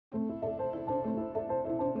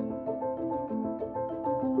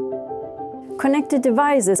Connected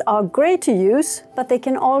devices are great to use, but they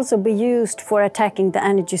can also be used for attacking the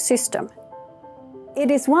energy system.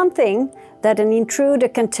 It is one thing that an intruder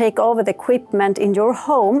can take over the equipment in your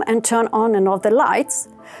home and turn on and off the lights,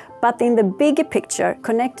 but in the bigger picture,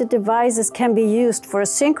 connected devices can be used for a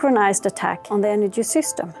synchronized attack on the energy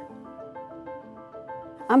system.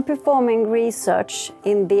 I'm performing research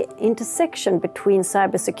in the intersection between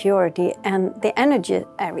cybersecurity and the energy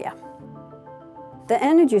area. The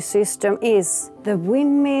energy system is the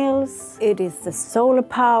windmills, it is the solar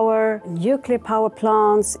power, nuclear power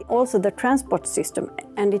plants, also the transport system,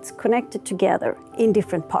 and it's connected together in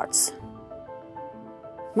different parts.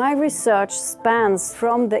 My research spans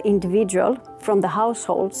from the individual, from the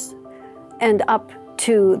households, and up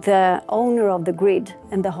to the owner of the grid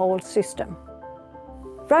and the whole system.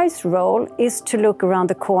 RISE's role is to look around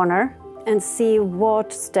the corner and see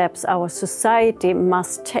what steps our society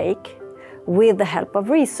must take with the help of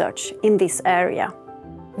research in this area.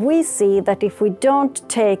 We see that if we don't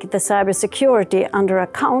take the cybersecurity under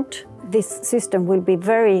account, this system will be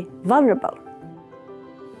very vulnerable.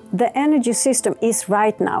 The energy system is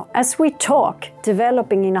right now, as we talk,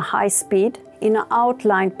 developing in a high speed, in an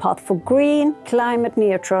outlined path for green,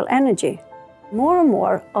 climate-neutral energy. More and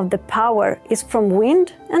more of the power is from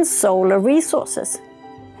wind and solar resources.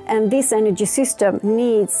 And this energy system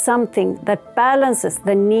needs something that balances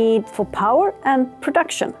the need for power and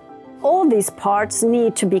production. All these parts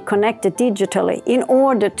need to be connected digitally in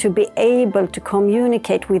order to be able to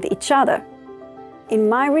communicate with each other. In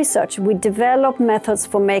my research, we develop methods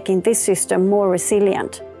for making this system more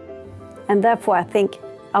resilient. And therefore, I think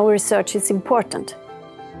our research is important.